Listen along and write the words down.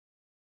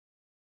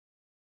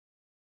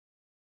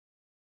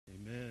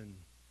Amen.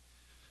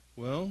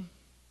 Well,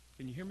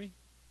 can you hear me?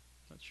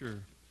 Not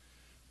sure.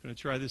 Going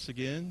to try this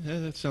again.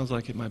 That sounds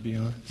like it might be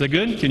on. Is that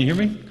good? Can you hear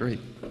me? Great.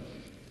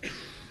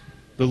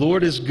 The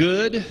Lord is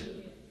good.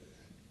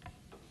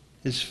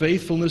 His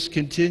faithfulness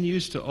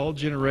continues to all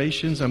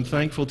generations. I'm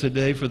thankful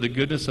today for the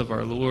goodness of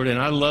our Lord, and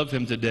I love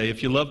Him today.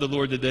 If you love the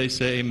Lord today,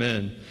 say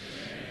amen.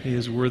 He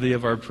is worthy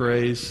of our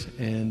praise,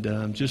 and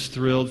I'm just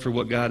thrilled for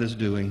what God is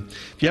doing.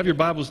 If you have your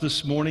Bibles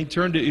this morning,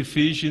 turn to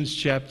Ephesians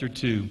chapter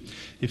 2.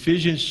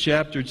 Ephesians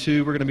chapter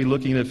 2, we're going to be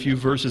looking at a few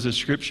verses of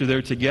Scripture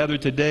there together.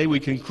 Today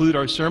we conclude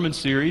our sermon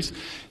series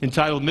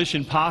entitled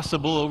Mission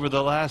Possible over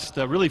the last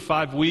really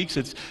 5 weeks.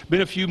 It's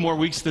been a few more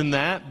weeks than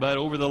that, but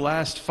over the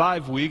last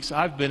 5 weeks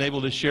I've been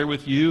able to share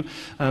with you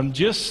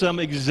just some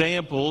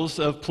examples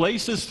of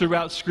places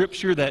throughout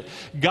Scripture that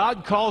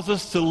God calls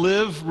us to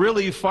live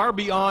really far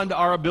beyond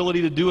our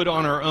ability to do it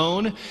on our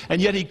own,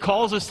 and yet He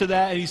calls us to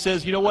that, and He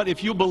says, you know what,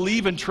 if you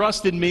believe and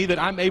trust in me that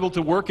I'm able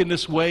to work in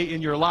this way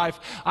in your life,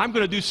 I'm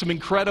going to do some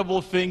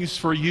incredible things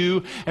for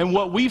you. And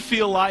what we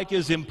feel like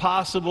is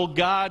impossible,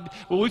 God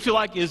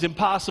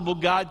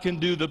can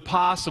do the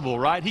possible,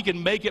 right? He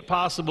can make it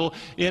possible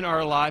in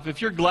our life. If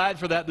you're glad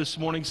for that this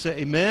morning, say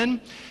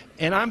amen.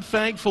 And I'm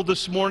thankful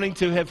this morning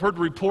to have heard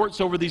reports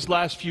over these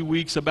last few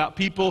weeks about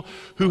people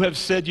who have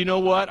said, you know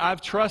what,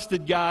 I've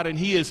trusted God and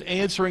He is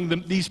answering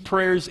these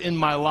prayers in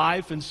my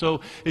life. And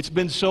so it's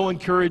been so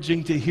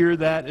encouraging to hear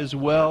that as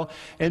well.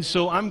 And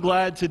so I'm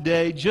glad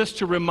today just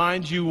to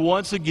remind you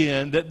once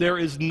again that there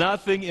is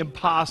nothing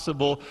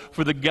impossible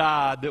for the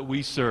God that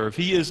we serve.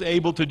 He is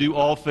able to do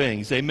all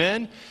things.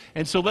 Amen?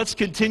 And so let's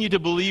continue to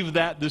believe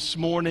that this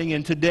morning.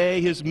 And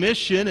today, His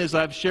mission, as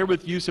I've shared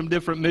with you some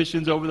different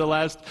missions over the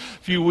last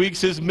few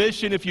weeks, His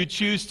mission, if you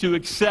choose to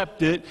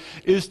accept it,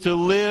 is to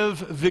live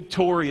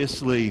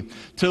victoriously.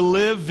 To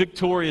live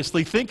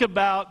victoriously. Think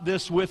about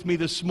this with me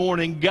this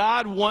morning.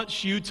 God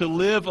wants you to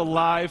live a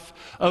life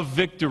of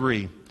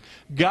victory.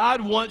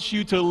 God wants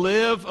you to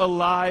live a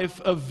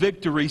life of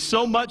victory,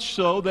 so much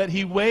so that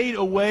He made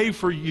a way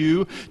for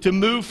you to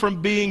move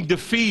from being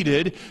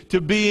defeated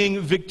to being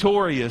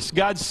victorious.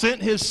 God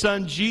sent His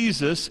Son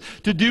Jesus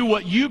to do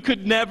what you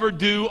could never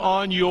do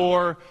on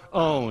your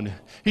own.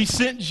 He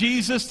sent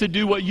Jesus to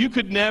do what you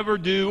could never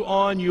do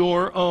on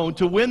your own,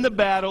 to win the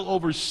battle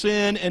over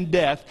sin and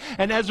death.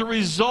 And as a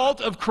result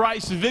of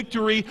Christ's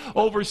victory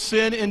over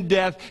sin and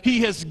death,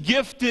 He has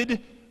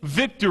gifted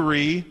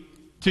victory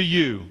to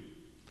you.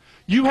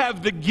 You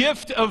have the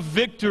gift of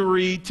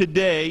victory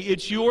today.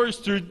 It's yours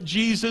through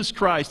Jesus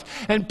Christ.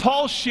 And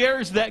Paul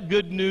shares that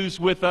good news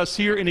with us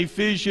here in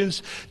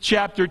Ephesians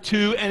chapter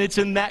 2, and it's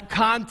in that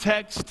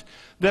context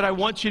that I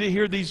want you to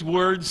hear these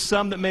words,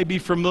 some that may be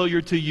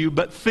familiar to you,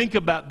 but think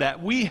about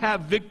that. We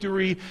have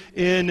victory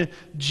in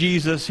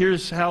Jesus.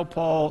 Here's how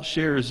Paul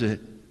shares it.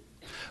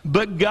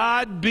 But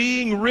God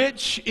being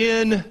rich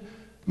in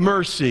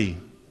mercy.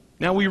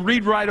 Now we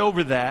read right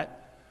over that.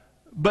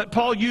 But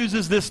Paul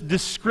uses this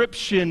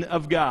description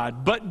of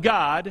God. But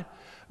God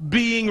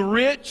being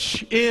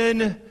rich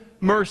in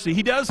mercy.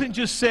 He doesn't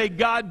just say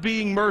God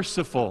being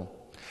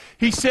merciful.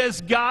 He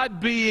says God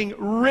being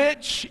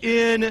rich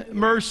in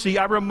mercy.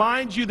 I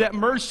remind you that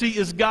mercy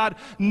is God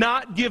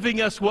not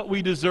giving us what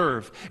we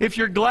deserve. If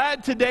you're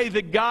glad today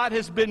that God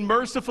has been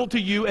merciful to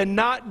you and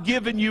not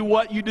given you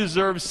what you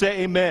deserve,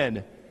 say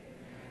amen.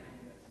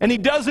 And He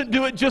doesn't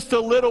do it just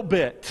a little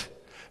bit.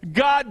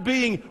 God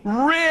being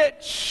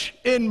rich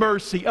in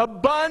mercy,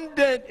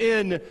 abundant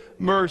in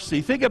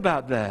mercy. Think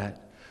about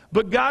that.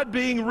 But God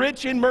being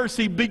rich in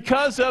mercy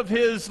because of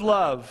His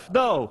love.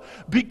 No,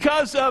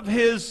 because of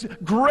His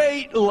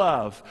great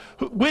love,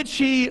 with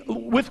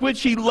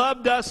which He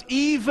loved us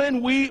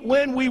even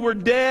when we were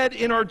dead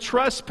in our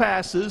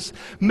trespasses,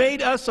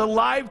 made us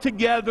alive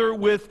together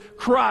with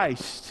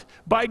Christ.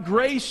 By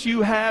grace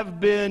you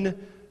have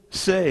been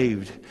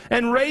saved,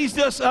 and raised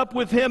us up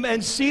with Him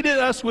and seated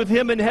us with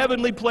Him in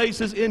heavenly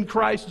places in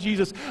Christ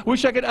Jesus.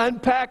 Wish I could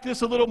unpack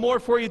this a little more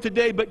for you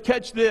today, but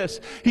catch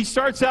this. He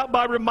starts out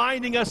by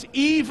reminding us,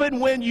 even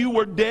when you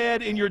were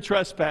dead in your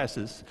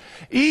trespasses.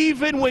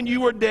 Even when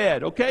you were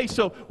dead, okay?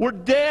 So we're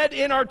dead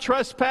in our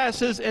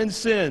trespasses and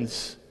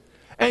sins.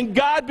 And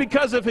God,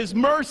 because of His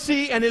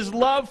mercy and His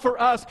love for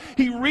us,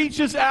 He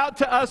reaches out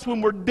to us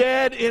when we're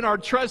dead in our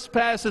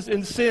trespasses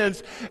and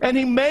sins. And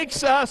He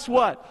makes us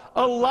what?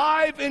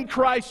 Alive in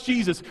Christ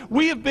Jesus.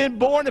 We have been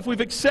born, if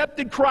we've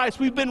accepted Christ,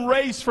 we've been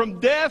raised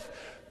from death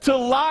to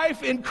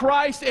life in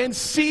Christ and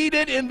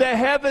seated in the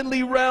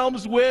heavenly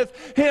realms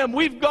with Him.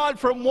 We've gone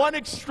from one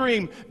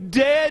extreme,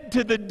 dead,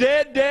 to the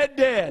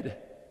dead,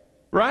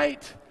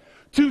 right?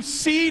 To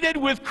seated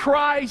with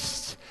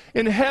Christ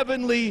in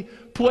heavenly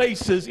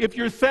places. If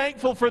you're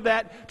thankful for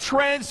that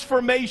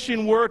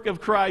transformation work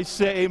of Christ,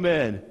 say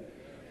amen.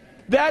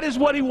 That is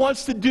what He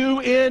wants to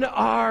do in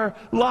our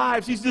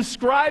lives. He's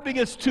describing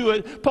us to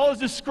it. Paul is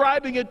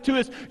describing it to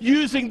us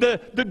using the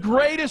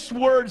greatest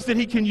words that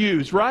he can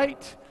use,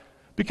 right?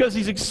 Because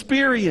he's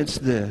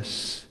experienced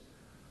this.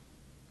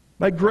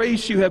 By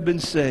grace you have been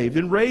saved,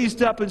 and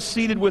raised up and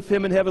seated with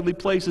him in heavenly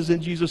places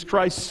in Jesus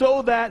Christ,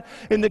 so that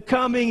in the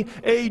coming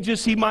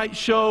ages he might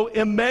show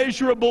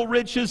immeasurable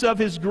riches of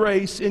his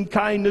grace in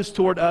kindness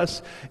toward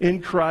us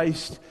in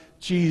Christ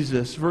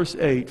Jesus. Verse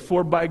 8,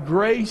 for by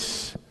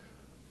grace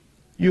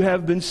you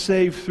have been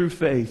saved through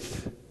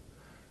faith.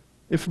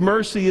 If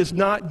mercy is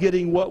not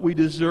getting what we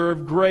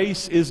deserve,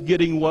 grace is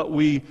getting what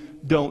we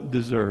don't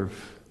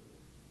deserve.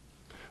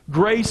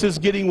 Grace is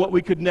getting what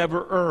we could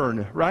never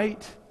earn,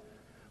 right?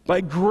 By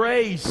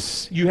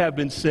grace you have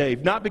been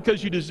saved, not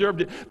because you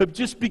deserved it, but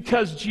just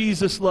because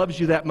Jesus loves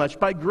you that much.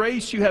 By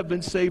grace you have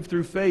been saved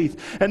through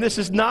faith. And this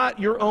is not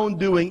your own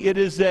doing. It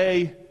is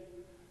a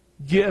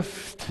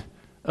gift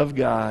of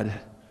God,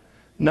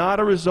 not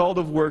a result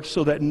of works,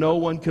 so that no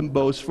one can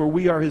boast. For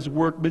we are his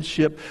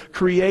workmanship,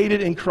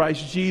 created in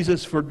Christ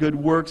Jesus for good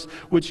works,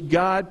 which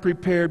God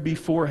prepared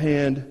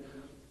beforehand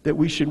that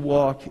we should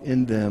walk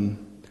in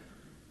them.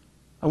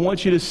 I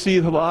want you to see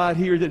a lot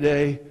here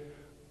today.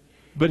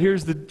 But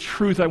here's the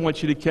truth I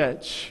want you to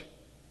catch.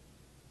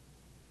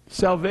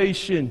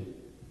 Salvation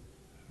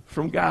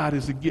from God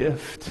is a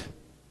gift.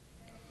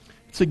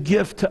 It's a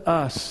gift to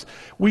us.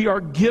 We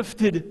are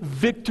gifted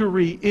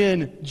victory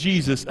in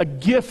Jesus, a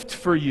gift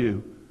for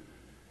you.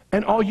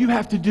 And all you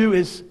have to do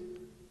is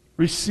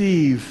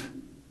receive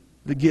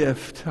the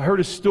gift. I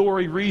heard a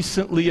story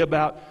recently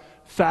about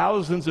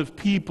thousands of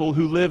people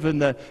who live in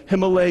the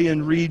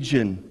Himalayan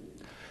region.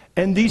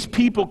 And these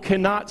people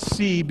cannot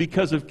see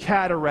because of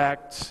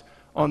cataracts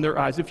on their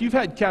eyes. If you've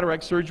had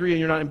cataract surgery and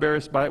you're not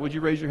embarrassed by it, would you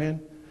raise your hand?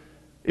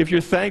 If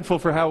you're thankful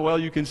for how well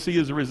you can see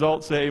as a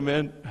result, say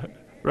amen.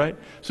 Right?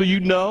 So you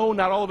know,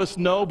 not all of us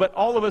know, but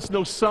all of us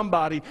know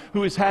somebody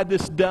who has had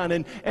this done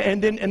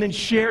and then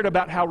shared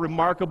about how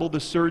remarkable the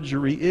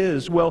surgery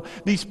is. Well,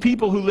 these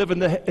people who live in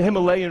the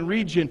Himalayan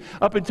region,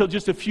 up until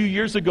just a few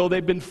years ago,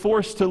 they've been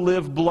forced to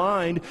live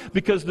blind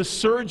because the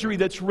surgery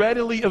that's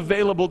readily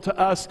available to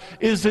us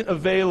wasn't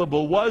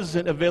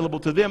available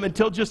to them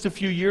until just a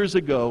few years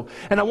ago.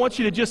 And I want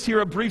you to just hear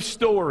a brief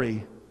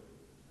story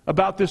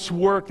about this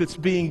work that's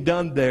being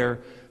done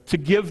there to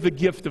give the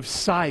gift of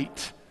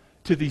sight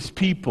to these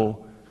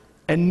people,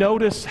 and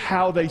notice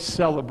how they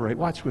celebrate.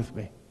 Watch with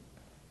me.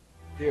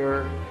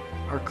 There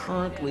are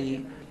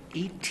currently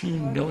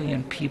 18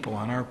 million people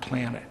on our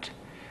planet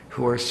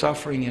who are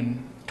suffering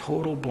in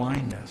total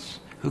blindness,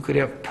 who could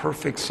have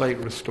perfect sight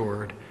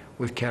restored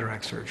with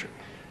cataract surgery.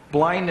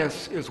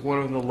 Blindness is one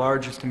of the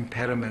largest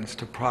impediments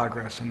to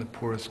progress in the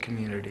poorest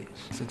communities.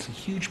 It's a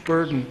huge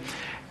burden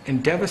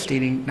and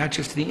devastating not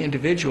just to the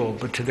individual,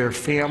 but to their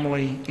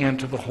family and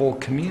to the whole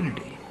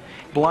community.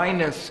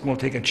 Blindness will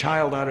take a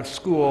child out of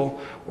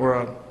school or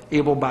an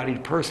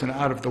able-bodied person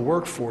out of the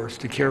workforce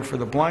to care for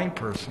the blind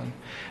person.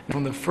 And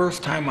from the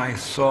first time I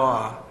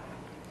saw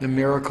the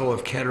miracle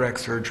of cataract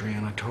surgery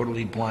on a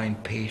totally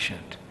blind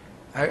patient,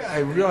 I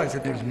realized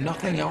that there's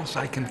nothing else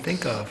I can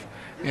think of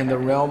in the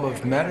realm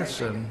of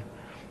medicine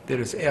that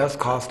is as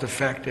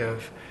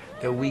cost-effective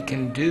that we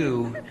can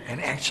do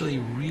and actually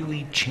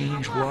really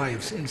change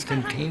lives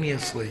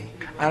instantaneously.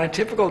 On a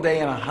typical day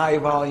in a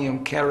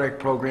high-volume cataract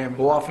program,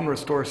 we'll often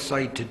restore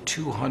sight to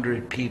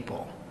 200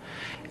 people.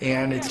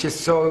 And it's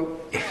just so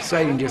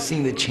exciting just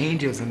seeing the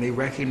changes, and they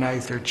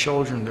recognize their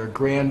children, their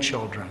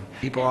grandchildren.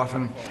 People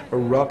often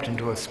erupt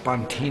into a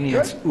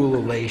spontaneous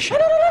ululation.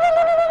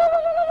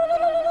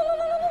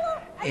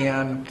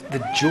 And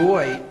the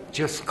joy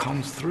just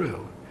comes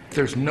through.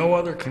 There's no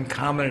other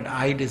concomitant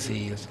eye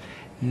disease.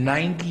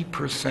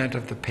 90%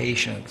 of the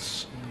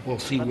patients will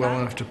see well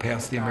enough to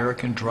pass the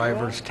American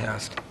driver's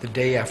test the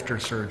day after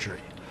surgery.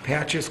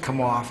 Patches come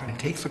off, and it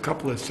takes a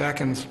couple of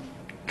seconds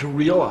to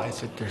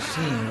realize that they're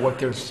seeing what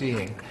they're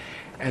seeing.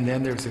 And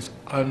then there's this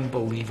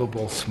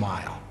unbelievable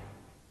smile.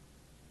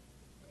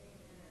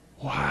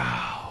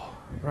 Wow,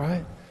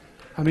 right?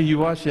 I mean, you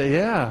watch that,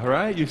 yeah,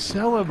 right? You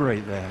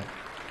celebrate that,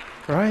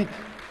 right?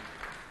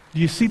 Do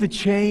you see the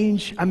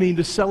change? I mean,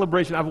 the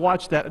celebration. I've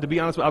watched that, to be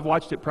honest, I've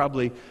watched it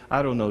probably,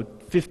 I don't know,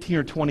 15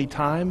 or 20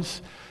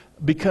 times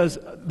because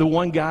the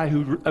one guy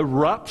who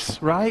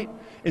erupts, right,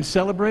 in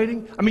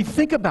celebrating. I mean,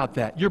 think about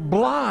that. You're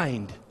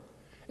blind.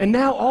 And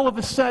now all of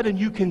a sudden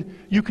you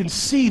can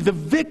see the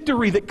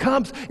victory that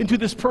comes into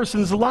this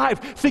person's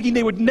life, thinking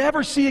they would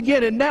never see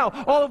again. And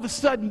now all of a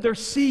sudden they're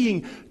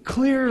seeing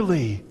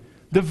clearly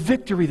the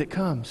victory that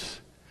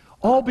comes.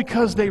 All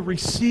because they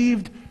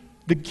received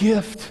the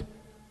gift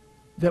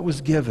that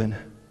was given.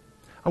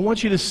 I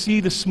want you to see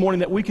this morning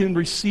that we can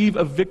receive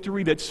a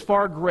victory that's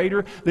far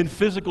greater than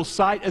physical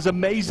sight. As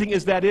amazing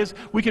as that is,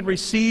 we can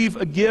receive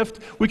a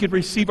gift. We can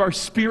receive our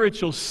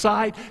spiritual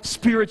sight,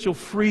 spiritual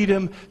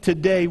freedom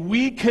today.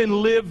 We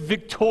can live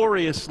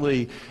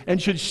victoriously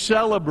and should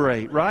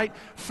celebrate, right?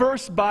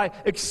 First, by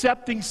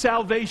accepting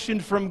salvation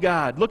from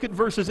God. Look at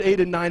verses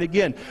 8 and 9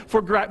 again.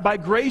 For by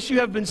grace you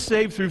have been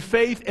saved through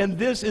faith, and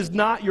this is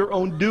not your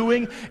own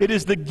doing. It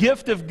is the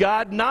gift of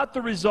God, not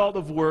the result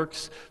of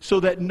works, so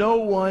that no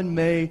one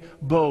may may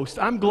boast.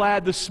 I'm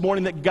glad this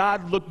morning that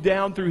God looked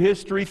down through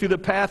history, through the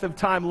path of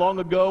time long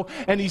ago,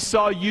 and He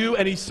saw you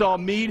and He saw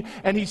me,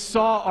 and He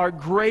saw our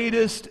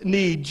greatest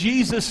need.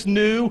 Jesus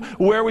knew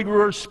where we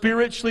were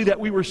spiritually, that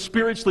we were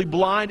spiritually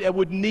blind and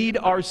would need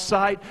our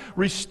sight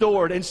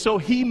restored. And so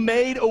He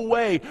made a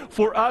way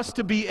for us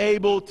to be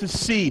able to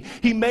see.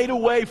 He made a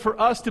way for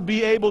us to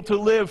be able to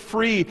live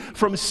free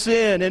from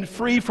sin and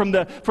free from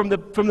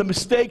the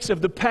mistakes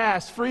of the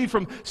past, free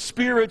from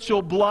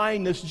spiritual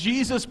blindness.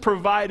 Jesus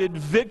provided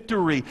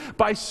victory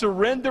by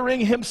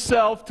surrendering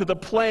Himself to the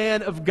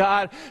plan of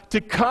God to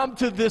come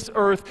to this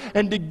earth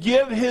and to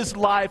give His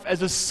life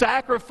as a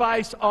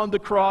sacrifice on the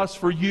cross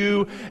for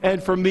you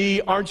and for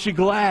me. Aren't you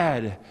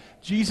glad?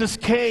 Jesus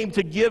came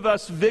to give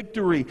us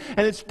victory,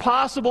 and it's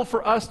possible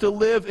for us to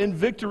live in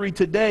victory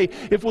today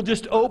if we'll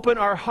just open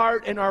our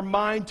heart and our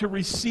mind to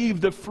receive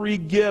the free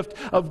gift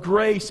of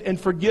grace and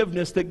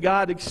forgiveness that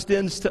God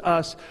extends to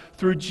us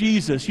through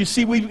Jesus. You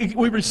see,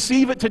 we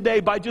receive it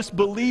today by just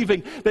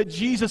believing that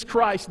Jesus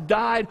Christ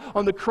died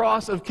on the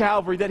cross of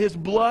Calvary, that His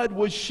blood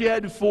was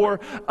shed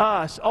for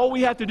us. All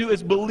we have to do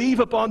is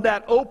believe upon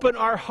that, open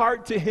our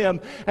heart to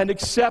Him, and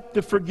accept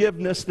the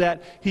forgiveness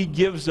that He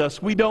gives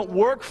us. We don't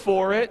work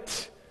for it.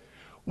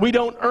 We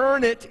don't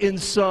earn it in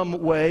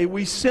some way.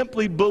 We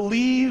simply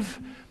believe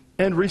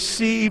and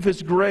receive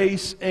His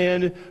grace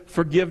and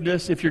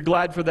forgiveness. If you're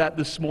glad for that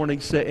this morning,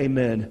 say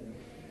amen.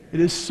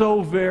 It is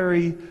so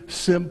very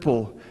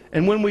simple.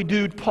 And when we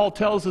do, Paul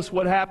tells us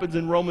what happens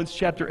in Romans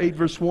chapter 8,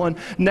 verse 1.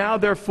 Now,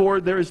 therefore,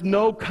 there is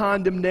no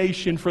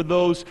condemnation for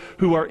those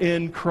who are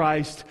in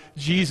Christ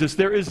Jesus.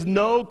 There is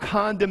no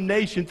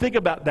condemnation. Think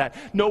about that.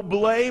 No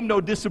blame, no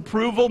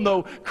disapproval,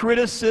 no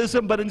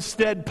criticism, but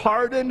instead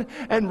pardon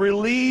and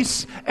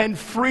release and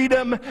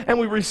freedom. And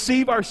we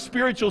receive our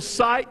spiritual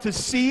sight to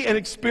see and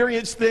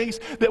experience things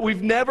that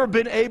we've never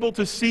been able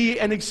to see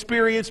and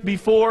experience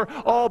before,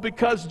 all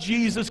because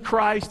Jesus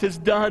Christ has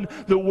done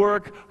the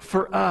work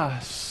for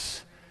us.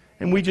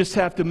 And we just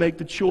have to make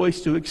the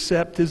choice to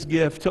accept His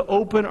gift, to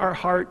open our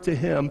heart to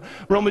Him.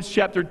 Romans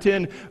chapter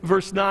 10,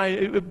 verse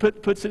 9,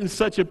 it puts it in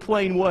such a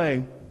plain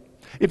way.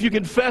 If you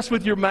confess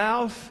with your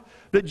mouth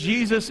that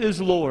Jesus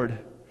is Lord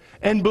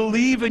and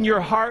believe in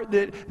your heart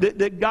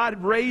that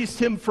God raised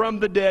Him from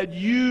the dead,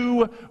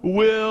 you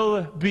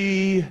will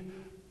be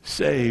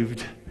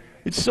saved.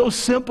 It's so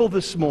simple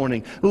this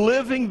morning.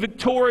 Living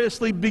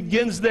victoriously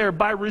begins there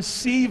by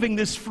receiving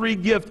this free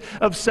gift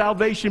of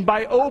salvation,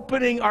 by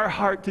opening our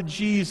heart to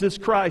Jesus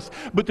Christ.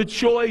 But the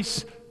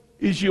choice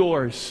is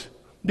yours.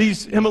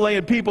 These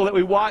Himalayan people that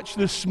we watched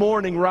this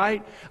morning,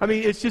 right? I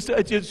mean, it's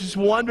just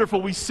wonderful.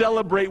 We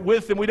celebrate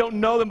with them. We don't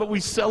know them, but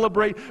we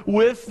celebrate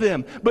with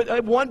them. But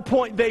at one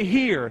point they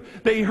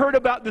heard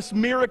about this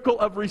miracle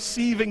of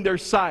receiving their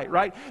sight,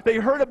 right? They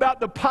heard about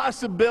the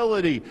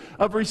possibility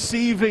of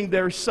receiving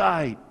their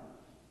sight.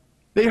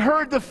 They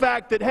heard the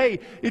fact that,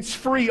 hey, it's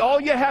free.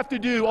 All you have to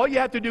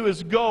do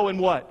is go and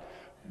what?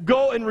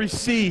 Go and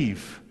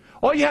receive.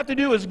 All you have to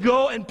do is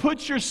go and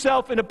put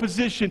yourself in a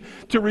position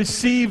to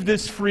receive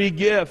this free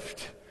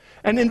gift.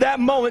 And in that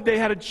moment, they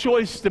had a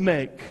choice to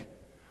make.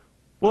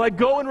 Will I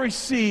go and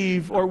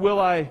receive, or will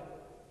I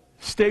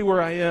stay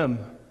where I am?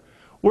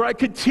 Where I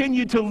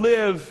continue to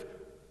live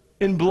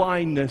in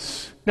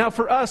blindness. Now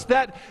for us,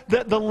 that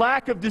the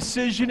lack of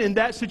decision in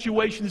that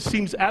situation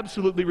seems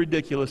absolutely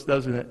ridiculous,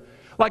 doesn't it?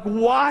 Like,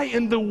 why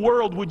in the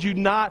world would you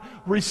not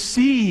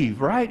receive,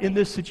 right, in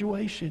this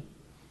situation?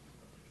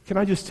 Can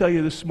I just tell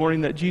you this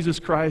morning that Jesus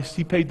Christ,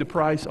 He paid the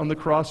price on the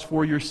cross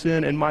for your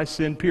sin and my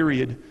sin,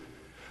 period.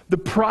 The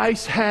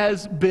price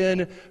has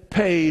been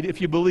paid.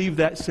 If you believe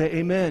that, say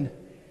amen.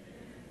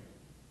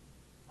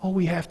 All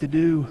we have to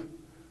do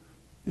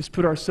is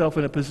put ourselves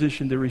in a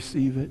position to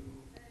receive it.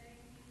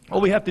 All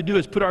we have to do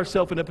is put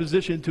ourselves in a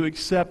position to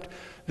accept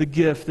the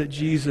gift that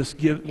Jesus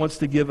wants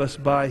to give us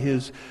by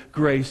His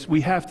grace.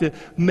 We have to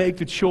make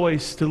the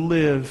choice to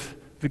live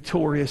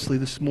victoriously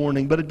this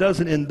morning. But it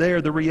doesn't end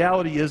there. The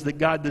reality is that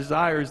God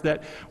desires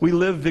that we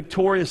live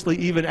victoriously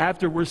even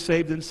after we're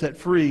saved and set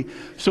free.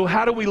 So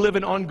how do we live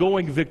an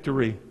ongoing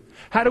victory?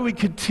 How do we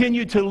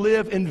continue to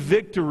live in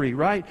victory,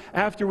 right,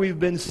 after we've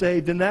been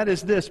saved? And that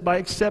is this, by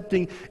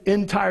accepting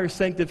entire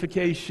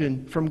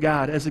sanctification from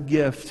God as a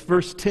gift.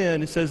 Verse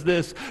 10, it says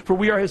this, "For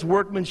we are His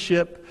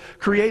workmanship,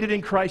 created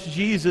in Christ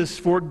Jesus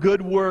for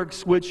good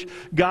works, which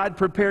God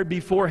prepared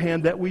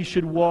beforehand that we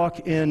should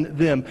walk in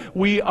them."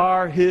 We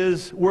are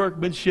His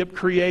workmanship,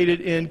 created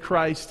in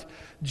Christ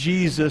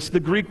Jesus. The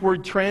Greek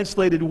word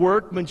translated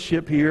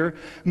workmanship here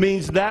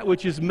means that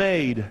which is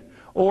made,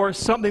 or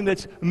something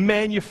that's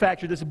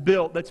manufactured, that's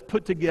built, that's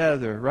put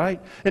together,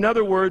 right? In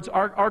other words,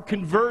 our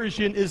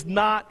conversion is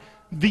not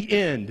the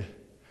end.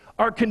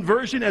 Our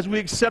conversion, as we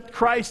accept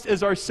Christ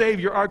as our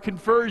Savior, our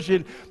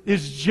conversion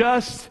is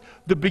just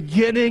the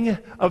beginning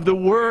of the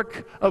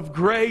work of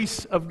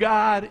grace of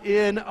God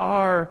in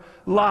our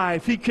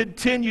life. He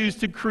continues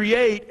to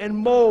create and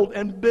mold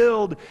and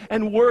build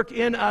and work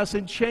in us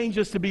and change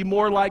us to be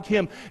more like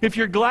Him. If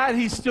you're glad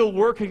He's still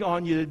working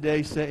on you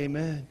today, say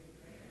amen.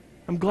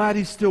 I'm glad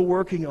He's still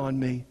working on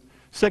me.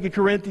 2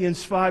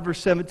 Corinthians 5, verse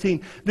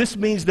 17. This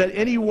means that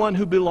anyone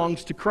who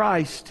belongs to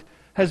Christ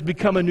has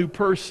become a new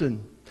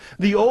person.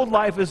 The old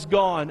life is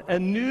gone. A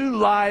new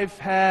life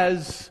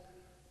has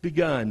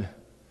begun.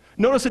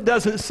 Notice it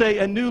doesn't say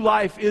a new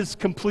life is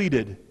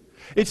completed.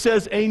 It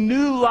says a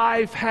new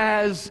life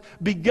has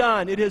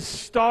begun. It has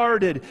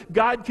started.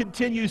 God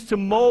continues to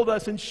mold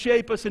us and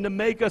shape us and to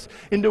make us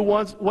into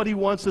what He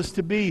wants us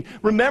to be.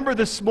 Remember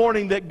this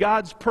morning that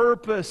God's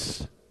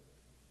purpose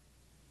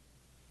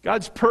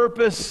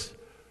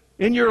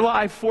in your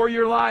life, for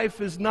your life,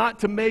 is not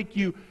to make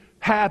you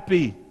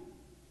happy.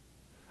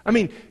 I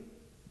mean,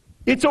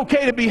 it's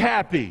okay to be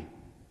happy.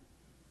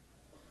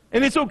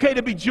 And it's okay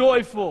to be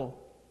joyful.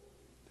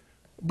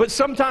 But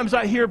sometimes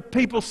I hear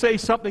people say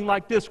something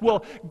like this,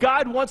 well,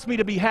 God wants me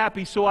to be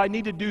happy, so I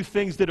need to do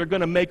things that are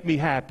going to make me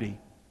happy.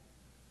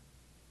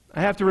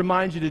 I have to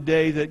remind you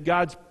today that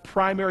God's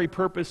primary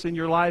purpose in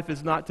your life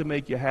is not to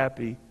make you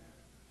happy.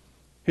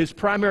 His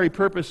primary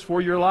purpose for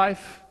your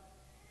life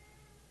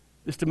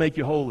is to make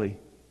you holy.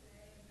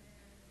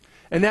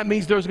 And that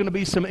means there's going to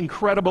be some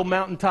incredible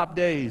mountaintop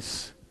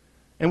days,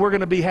 and we're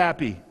going to be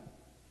happy,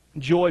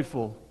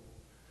 joyful.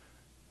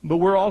 But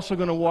we're also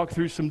going to walk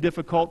through some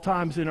difficult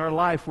times in our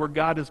life where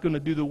God is going to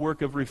do the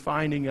work of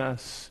refining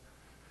us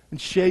and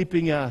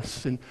shaping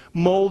us and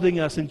molding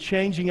us and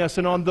changing us.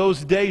 And on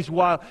those days,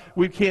 while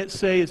we can't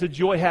say it's a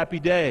joy, happy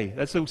day.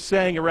 That's a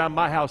saying around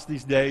my house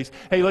these days.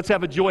 Hey, let's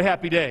have a joy,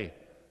 happy day.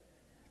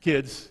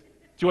 Kids,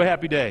 joy,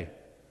 happy day.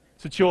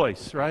 It's a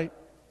choice, right?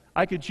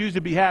 I could choose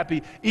to be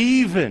happy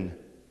even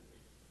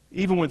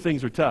when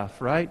things are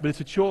tough, right? But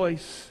it's a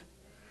choice.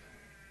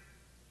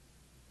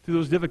 Through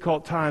those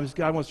difficult times,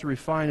 God wants to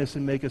refine us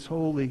and make us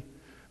holy,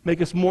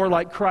 make us more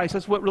like Christ.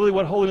 That's what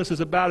holiness is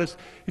about.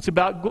 It's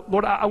about,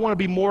 Lord, I want to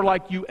be more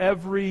like you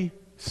every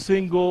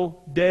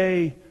single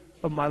day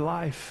of my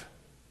life.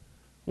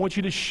 I want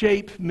you to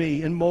shape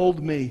me and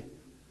mold me.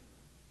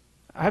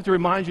 I have to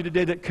remind you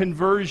today that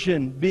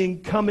conversion,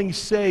 becoming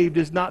saved,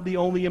 is not the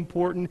only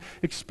important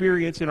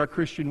experience in our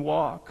Christian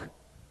walk.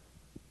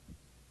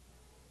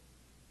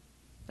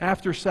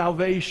 After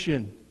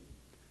salvation,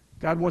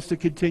 God wants to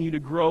continue to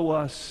grow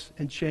us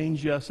and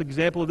change us. An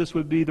example of this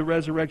would be the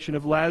resurrection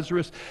of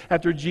Lazarus.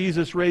 After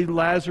Jesus raised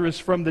Lazarus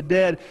from the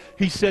dead,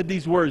 He said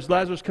these words,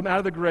 Lazarus, come out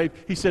of the grave.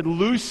 He said,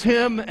 loose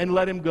him and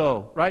let him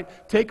go, right?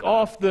 Take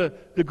off the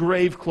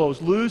grave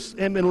clothes. Loose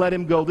him and let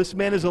him go. This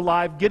man is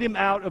alive. Get him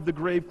out of the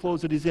grave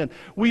clothes that he's in.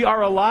 We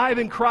are alive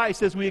in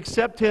Christ as we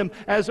accept Him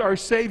as our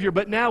Savior,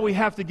 but now we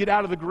have to get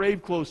out of the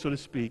grave clothes, so to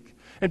speak.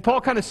 And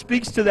Paul kind of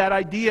speaks to that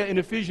idea in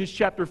Ephesians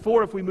chapter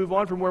 4, if we move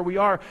on from where we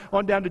are,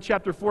 on down to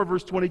chapter 4,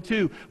 verse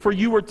 22. For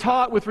you were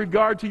taught with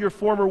regard to your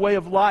former way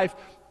of life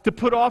to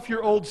put off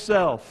your old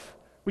self,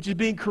 which is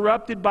being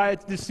corrupted by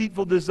its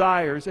deceitful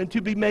desires, and to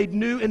be made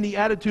new in the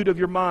attitude of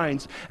your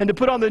minds, and to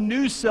put on the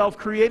new self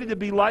created to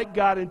be like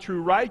God in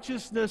true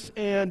righteousness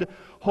and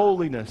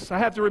holiness. I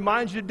have to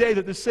remind you today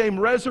that the same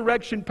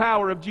resurrection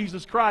power of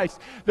Jesus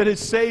Christ that has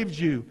saved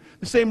you,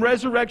 the same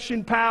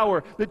resurrection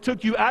power that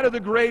took you out of the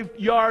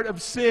graveyard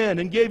of sin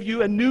and gave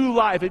you a new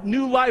life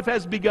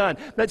has begun.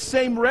 That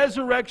same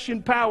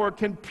resurrection power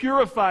can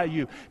purify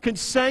you, can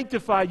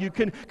sanctify you,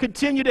 can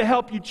continue to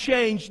help you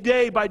change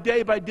day by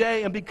day by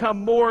day and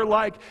become more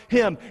like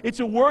Him. It's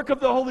a work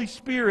of the Holy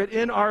Spirit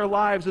in our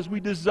lives as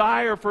we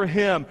desire for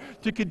Him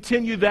to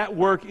continue that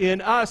work in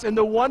us. And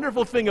the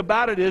wonderful thing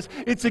about it is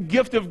it's a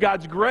gift of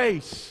God's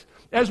grace.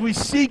 As we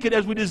seek it,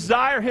 as we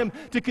desire Him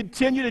to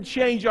continue to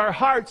change our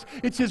hearts,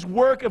 it's His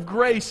work of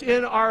grace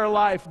in our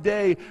life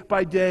day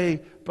by day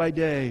by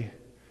day.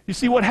 You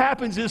see, what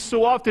happens is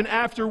so often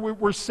after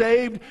we're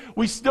saved,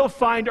 we still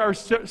find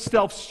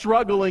ourselves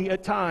struggling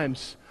at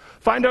times.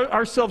 Find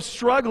ourselves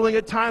struggling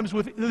at times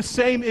with the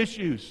same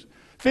issues.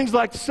 Things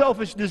like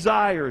selfish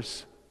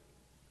desires,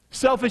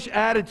 selfish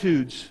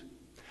attitudes.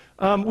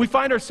 We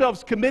find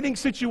ourselves committing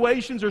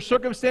situations or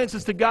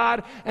circumstances to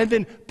God and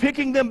then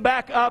picking them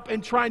back up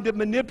and trying to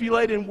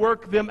manipulate and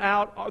work them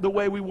out the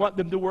way we want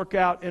them to work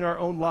out in our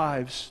own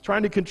lives,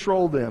 trying to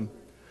control them.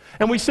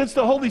 And we sense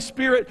the Holy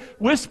Spirit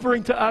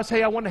whispering to us,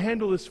 hey, I want to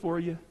handle this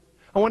for you.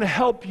 I want to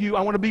help you.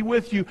 I want to be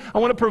with you. I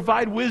want to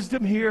provide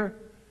wisdom here.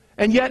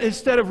 And yet,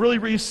 instead of really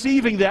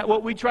receiving that,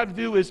 what we try to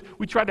do is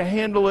we try to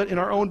handle it in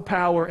our own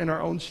power and our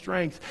own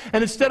strength.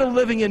 And instead of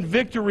living in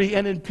victory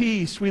and in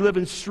peace, we live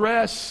in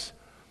stress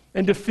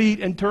and defeat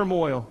and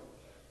turmoil.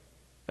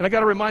 And I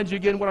got to remind you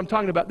again what I'm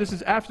talking about. This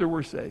is after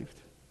we're saved.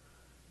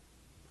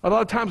 A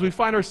lot of times we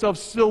find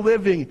ourselves still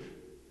living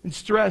in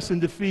stress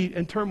and defeat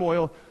and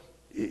turmoil.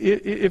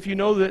 If you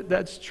know that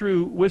that's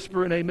true,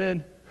 whisper an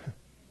amen.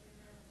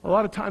 A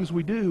lot of times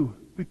we do.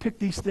 We pick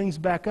these things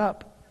back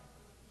up.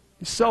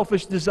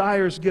 Selfish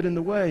desires get in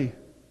the way.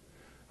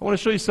 I want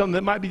to show you something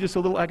that might be just a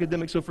little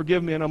academic, so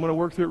forgive me, and I'm going to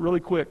work through it really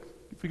quick.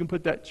 If we can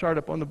put that chart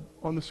up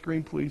on the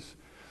screen, please.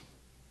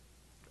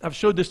 I've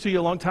showed this to you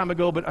a long time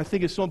ago, but I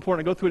think it's so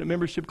important. I go through it in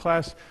membership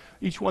class,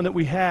 each one that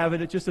we have,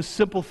 and it's just a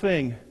simple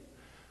thing.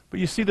 But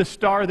you see the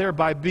star there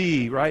by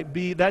B, right?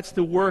 B, that's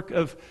the work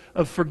of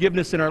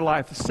forgiveness in our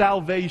life,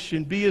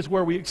 salvation. B is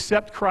where we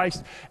accept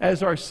Christ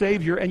as our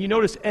Savior. And you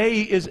notice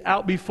A is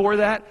out before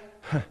that.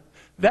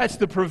 That's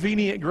the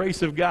prevenient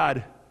grace of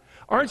God.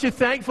 Aren't you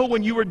thankful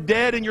when you were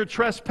dead in your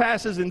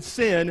trespasses and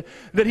sin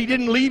that He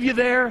didn't leave you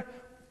there,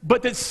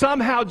 but that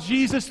somehow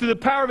Jesus, through the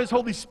power of His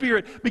Holy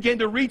Spirit, began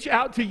to reach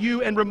out to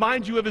you and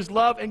remind you of His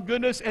love and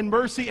goodness and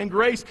mercy and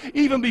grace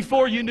even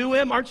before you knew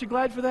Him? Aren't you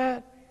glad for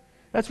that?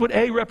 That's what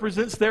A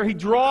represents there. He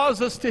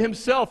draws us to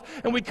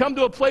Himself, and we come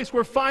to a place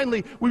where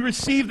finally we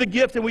receive the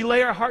gift and we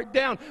lay our heart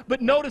down.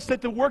 But notice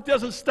that the work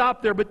doesn't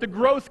stop there, but the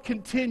growth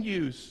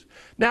continues.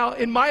 Now,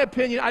 in my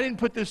opinion, I didn't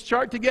put this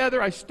chart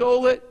together. I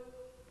stole it.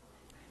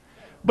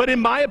 But in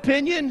my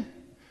opinion,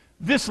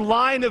 this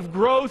line of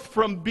growth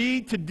from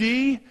B to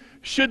D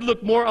should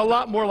look a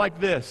lot more like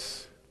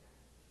this.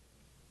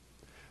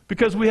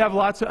 Because we have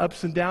lots of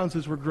ups and downs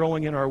as we're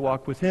growing in our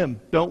walk with Him,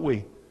 don't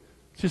we?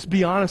 Just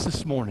be honest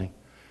this morning.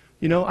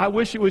 You know, I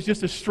wish it was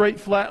just a straight,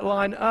 flat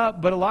line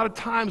up, but a lot of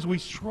times we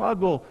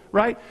struggle,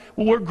 right?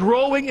 Well, we're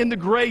growing in the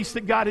grace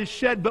that God has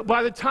shed, but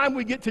by the time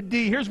we get to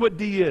D, here's what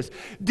D is.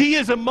 D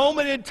is a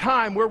moment in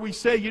time where we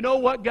say, you know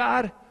what,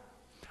 God?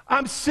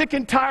 I'm sick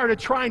and tired of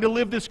trying to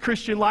live this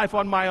Christian life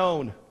on my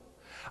own.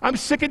 I'm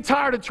sick and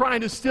tired of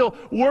trying to still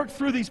work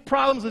through these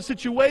problems and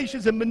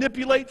situations and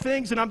manipulate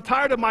things, and I'm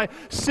tired of my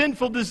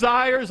sinful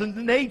desires and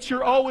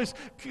nature always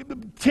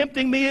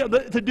tempting me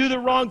to do the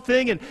wrong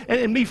thing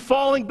and me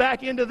falling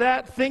back into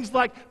that. Things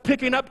like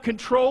picking up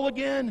control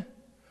again.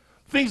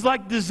 Things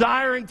like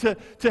desiring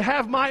to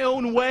have my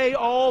own way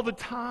all the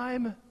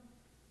time.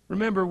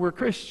 Remember, we're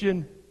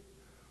Christian,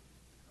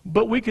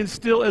 but we can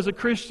still, as a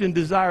Christian,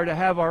 desire to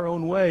have our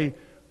own way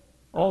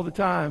all the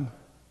time.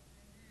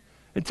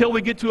 Until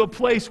we get to a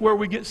place where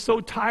we get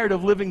so tired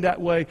of living that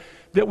way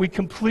that we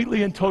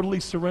completely and totally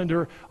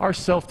surrender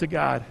ourselves to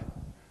God.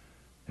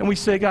 And we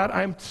say, God,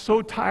 I'm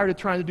so tired of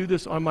trying to do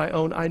this on my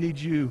own. I need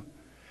you.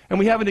 And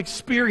we have an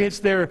experience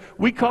there.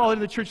 We call it in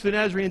the Church of the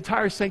Nazarene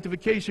entire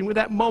sanctification, with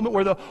that moment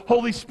where the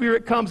Holy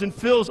Spirit comes and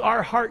fills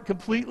our heart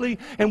completely,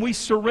 and we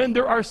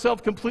surrender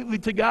ourselves completely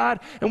to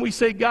God, and we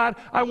say, God,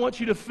 I want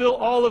you to fill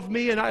all of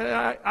me, and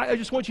I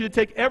just want you to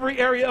take every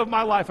area of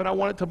my life, and I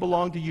want it to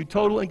belong to you.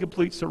 Total and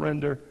complete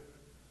surrender.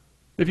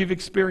 If you've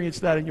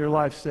experienced that in your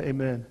life, say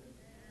amen.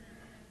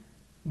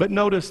 But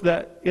notice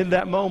that in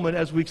that moment,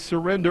 as we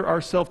surrender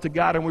ourselves to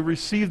God and we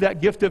receive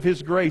that gift of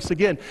His grace,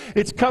 again,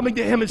 it's coming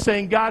to Him and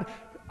saying, God,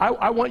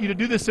 I want you to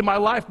do this in my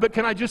life, but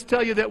can I just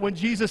tell you that when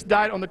Jesus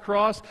died on the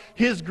cross,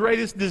 His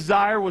greatest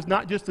desire was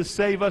not just to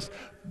save us,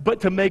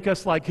 but to make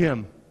us like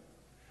Him.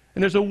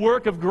 And there's a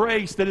work of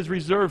grace that is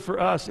reserved for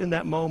us in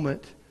that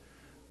moment.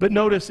 But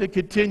notice it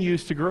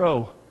continues to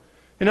grow.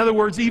 In other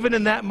words, even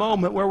in that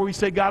moment where we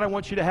say, God, I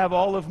want you to have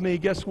all of me,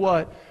 guess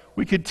what?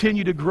 We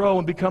continue to grow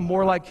and become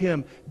more like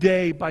Him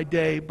day by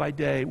day by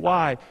day.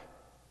 Why?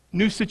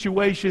 New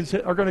situations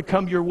are going to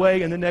come your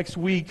way in the next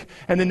week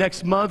and the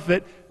next month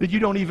that you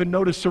don't even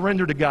know to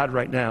surrender to God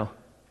right now.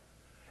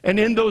 And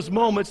in those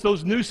moments,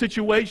 those new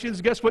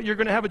situations, guess what? You're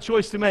going to have a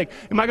choice to make.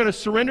 Am I going to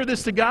surrender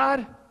this to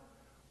God,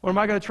 or am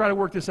I going to try to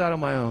work this out on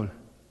my own?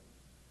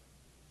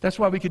 That's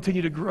why we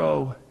continue to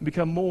grow and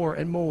become more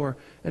and more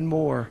and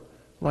more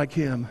like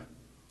Him.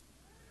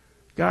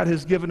 God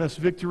has given us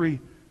victory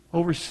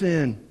over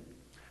sin,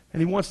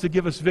 and He wants to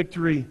give us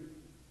victory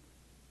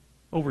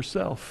over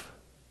self.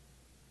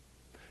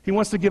 He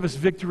wants to give us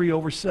victory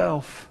over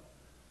self.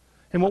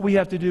 And what we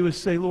have to do is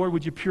say, Lord,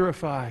 would you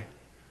purify?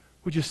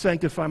 Would you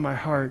sanctify my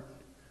heart?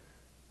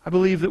 I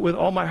believe that with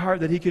all my heart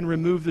that He can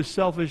remove the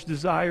selfish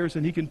desires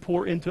and He can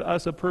pour into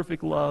us a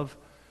perfect love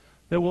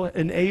that will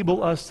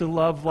enable us to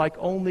love like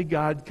only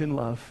God can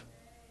love.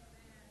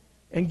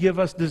 And give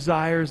us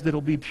desires that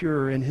will be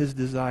pure in His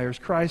desires.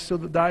 Christ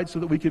died so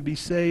that we could be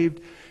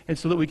saved and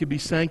so that we could be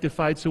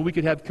sanctified, so we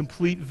could have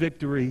complete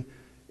victory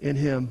in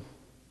Him.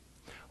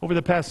 Over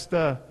the past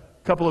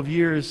couple of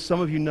years, some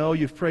of you know,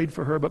 you've prayed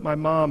for her, but my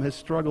mom has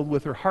struggled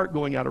with her heart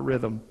going out of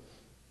rhythm.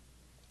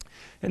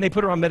 And they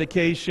put her on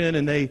medication,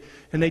 and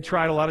they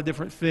tried a lot of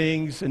different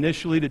things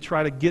initially to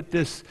try to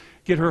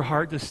get her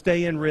heart to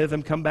stay in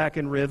rhythm, come back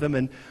in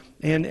rhythm.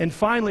 And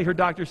finally, her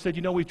doctor said,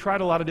 you know, we've tried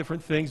a lot of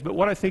different things, but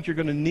what I think you're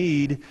going to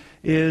need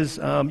is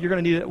you're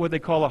going to need what they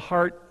call a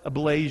heart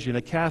ablation,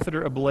 a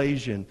catheter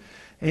ablation.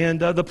 And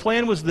the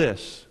plan was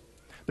this.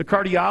 The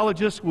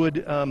cardiologist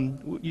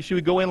she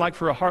would go in like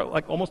for a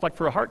heart, almost like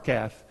for a heart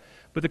cath.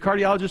 But the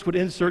cardiologist would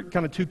insert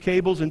kind of two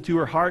cables into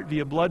her heart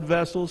via blood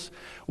vessels.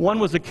 One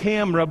was a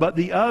camera, but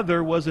the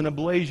other was an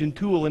ablation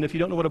tool. And if you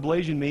don't know what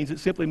ablation means, it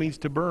simply means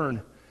to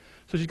burn.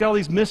 So she's got all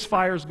these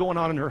misfires going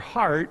on in her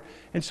heart.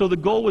 And so the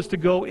goal was to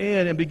go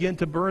in and begin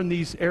to burn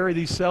these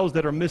cells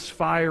that are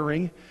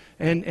misfiring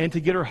and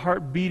to get her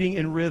heart beating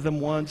in rhythm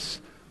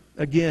once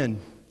again.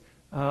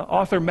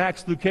 Author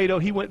Max Lucado,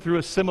 he went through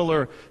a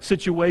similar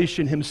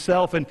situation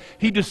himself, and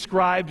he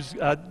describes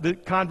the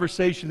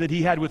conversation that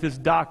he had with his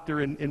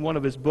doctor in one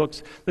of his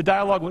books. The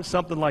dialogue went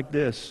something like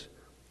this.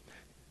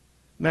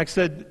 Max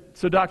said,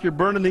 so doc, you're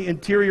burning the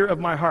interior of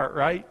my heart,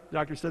 right? The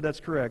doctor said,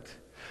 that's correct.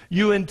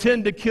 You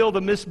intend to kill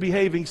the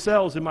misbehaving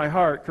cells in my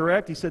heart,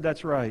 correct? He said,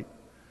 that's right.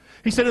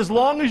 He said, as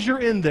long as you're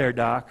in there,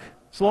 Doc,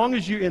 as long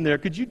as you're in there,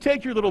 could you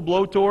take your little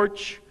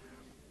blowtorch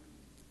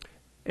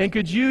and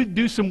could you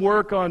do some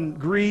work on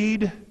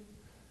greed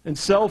and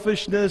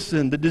selfishness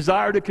and the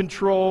desire to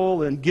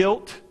control and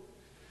guilt?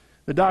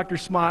 The doctor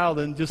smiled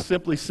and just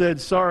simply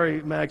said,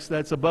 sorry, Max,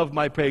 that's above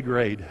my pay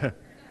grade.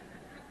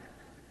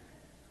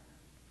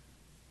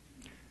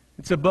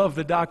 It's above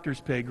the doctor's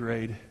pay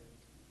grade.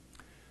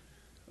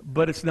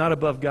 But it's not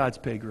above God's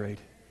pay grade.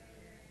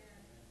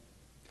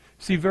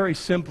 See, very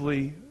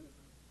simply,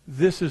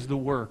 this is the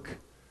work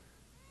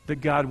that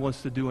God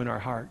wants to do in our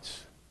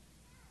hearts.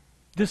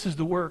 This is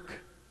the work.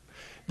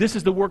 This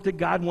is the work that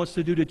God wants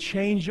to do to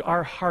change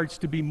our hearts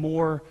to be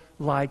more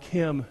like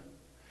Him.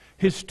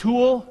 His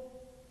tool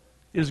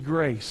is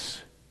grace.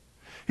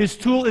 His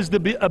tool is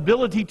the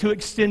ability to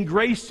extend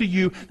grace to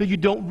you that you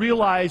don't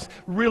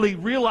really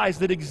realize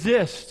that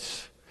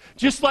exists.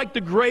 Just like the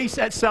grace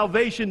at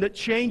salvation that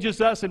changes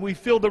us and we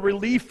feel the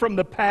relief from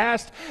the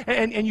past.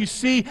 And you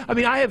see,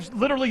 I have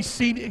literally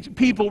seen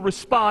people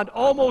respond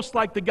almost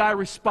like the guy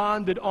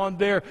responded on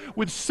there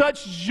with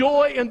such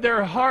joy in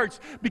their hearts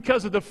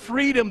because of the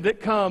freedom that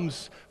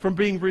comes from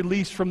being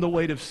released from the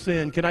weight of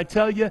sin. Can I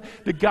tell you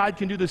that God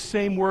can do the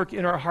same work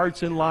in our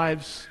hearts and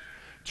lives,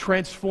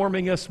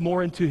 transforming us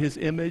more into His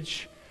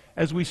image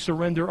as we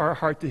surrender our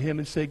heart to Him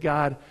and say,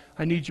 God,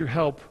 I need your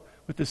help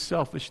with this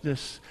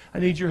selfishness. I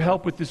need your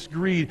help with this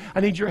greed. I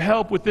need your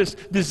help with this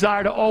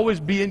desire to always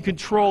be in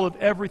control of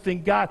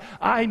everything. God,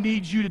 I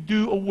need you to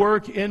do a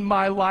work in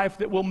my life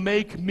that will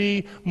make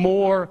me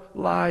more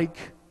like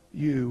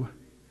you.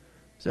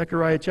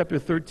 Zechariah chapter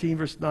 13,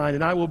 verse 9,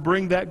 and I will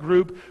bring that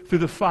group through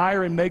the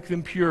fire and make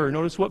them pure.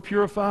 Notice what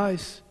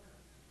purifies.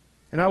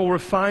 And I will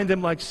refine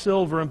them like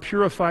silver and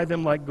purify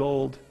them like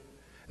gold.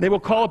 And they will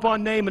call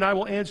upon name and I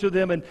will answer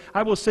them. And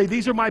I will say,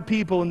 these are my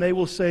people. And they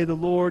will say, the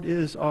Lord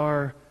is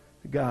our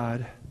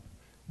God.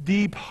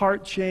 Deep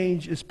heart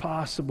change is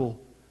possible.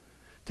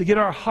 To get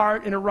our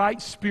heart in a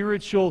right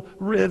spiritual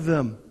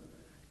rhythm.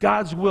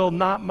 God's will,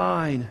 not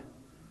mine.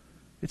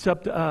 It's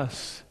up to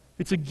us.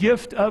 It's a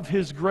gift of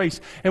His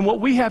grace. And what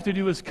we have to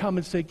do is come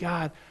and say,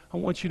 God, I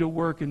want you to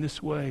work in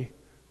this way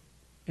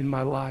in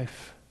my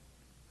life.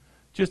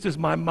 Just as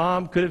my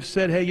mom could have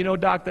said, hey,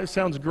 Doc, that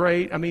sounds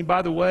great.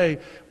 By the way,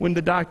 when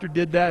the doctor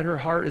did that, her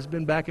heart has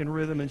been back in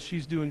rhythm and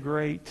she's doing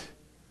great.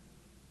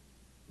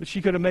 But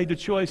she could have made the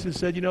choice and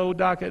said,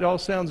 Doc, it all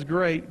sounds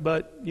great,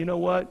 but you know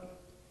what?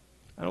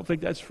 I don't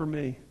think that's for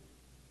me.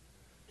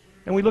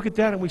 And we look at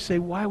that and we say,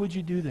 why would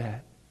you do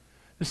that?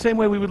 The same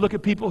way we would look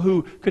at people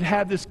who could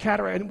have this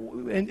cataract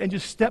and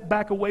just step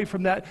back away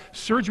from that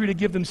surgery to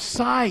give them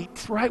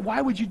sight, right?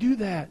 Why would you do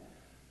that?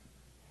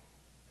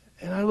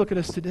 And I look at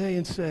us today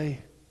and say,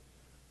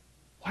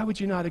 why would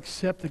you not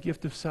accept the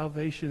gift of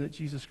salvation that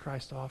Jesus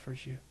Christ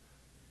offers you?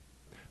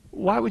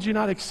 Why would you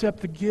not accept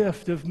the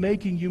gift of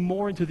making you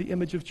more into the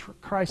image of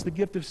Christ, the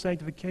gift of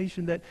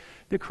sanctification that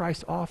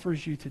Christ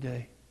offers you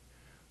today?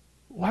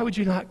 Why would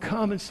you not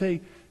come and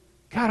say,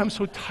 God, I'm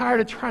so tired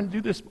of trying to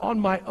do this on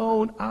my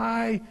own.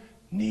 I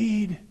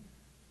need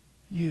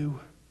you.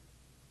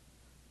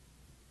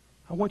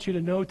 I want you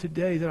to know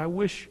today that I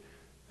wish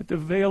that the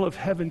veil of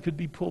heaven could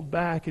be pulled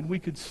back and we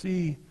could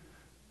see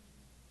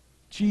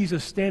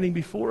Jesus standing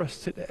before us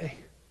today.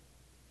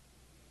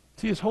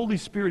 See, His Holy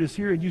Spirit is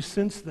here and you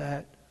sense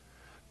that.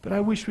 But I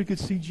wish we could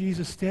see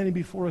Jesus standing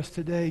before us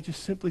today,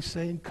 just simply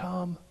saying,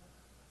 come,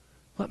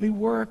 let me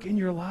work in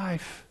your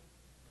life.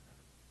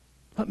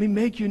 Let me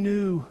make you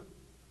new.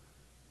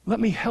 Let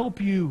me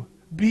help you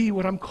be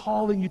what I'm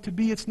calling you to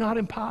be. It's not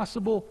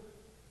impossible.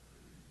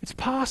 It's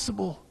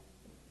possible.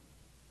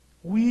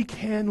 We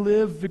can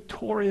live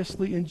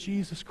victoriously in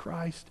Jesus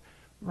Christ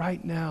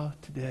right now,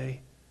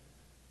 today,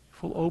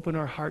 if we'll open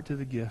our heart to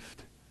the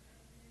gift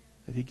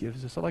that He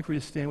gives us. I'd like for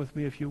you to stand with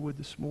me if you would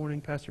this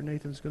morning. Pastor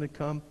Nathan's going to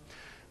come.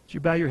 Would you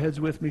bow your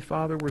heads with me?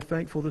 Father, we're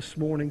thankful this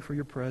morning for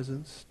your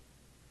presence.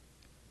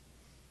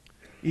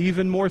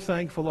 Even more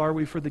thankful are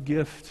we for the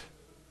gift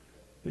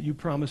that you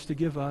promised to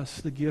give us,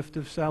 the gift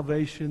of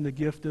salvation, the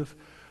gift of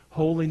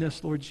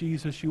holiness, Lord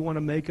Jesus. You want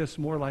to make us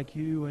more like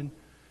you, and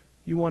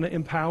you want to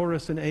empower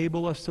us,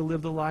 enable us to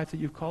live the life that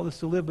you've called us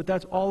to live. But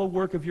that's all a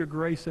work of your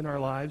grace in our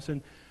lives.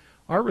 And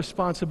our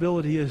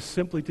responsibility is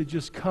simply to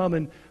just come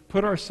and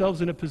put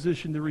ourselves in a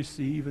position to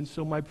receive. And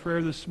so my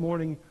prayer this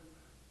morning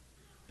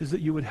is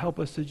that you would help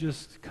us to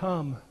just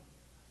come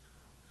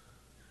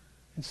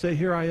and say,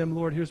 here I am,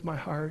 Lord, here's my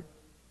heart.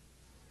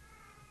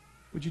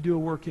 Would you do a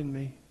work in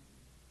me?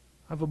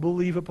 I will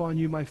believe upon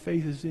you, my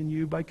faith is in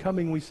you. By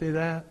coming, we say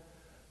that.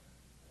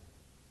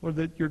 Lord,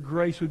 that your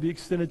grace would be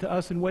extended to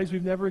us in ways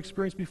we've never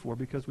experienced before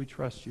because we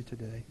trust you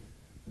today.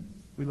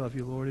 We love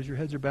you, Lord. As your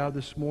heads are bowed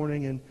this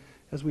morning and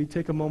as we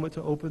take a moment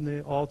to open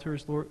the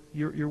altars, Lord,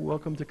 you're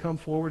welcome to come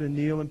forward and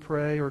kneel and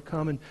pray or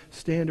come and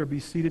stand or be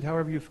seated,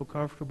 however you feel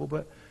comfortable.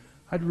 But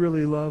I'd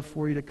really love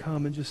for you to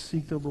come and just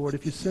seek the Lord.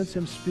 If you sense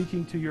Him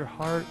speaking to your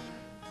heart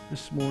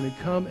this morning,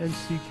 come and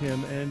seek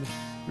Him and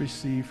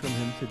receive from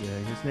Him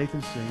today. As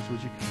Nathan sings,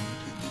 would you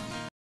come?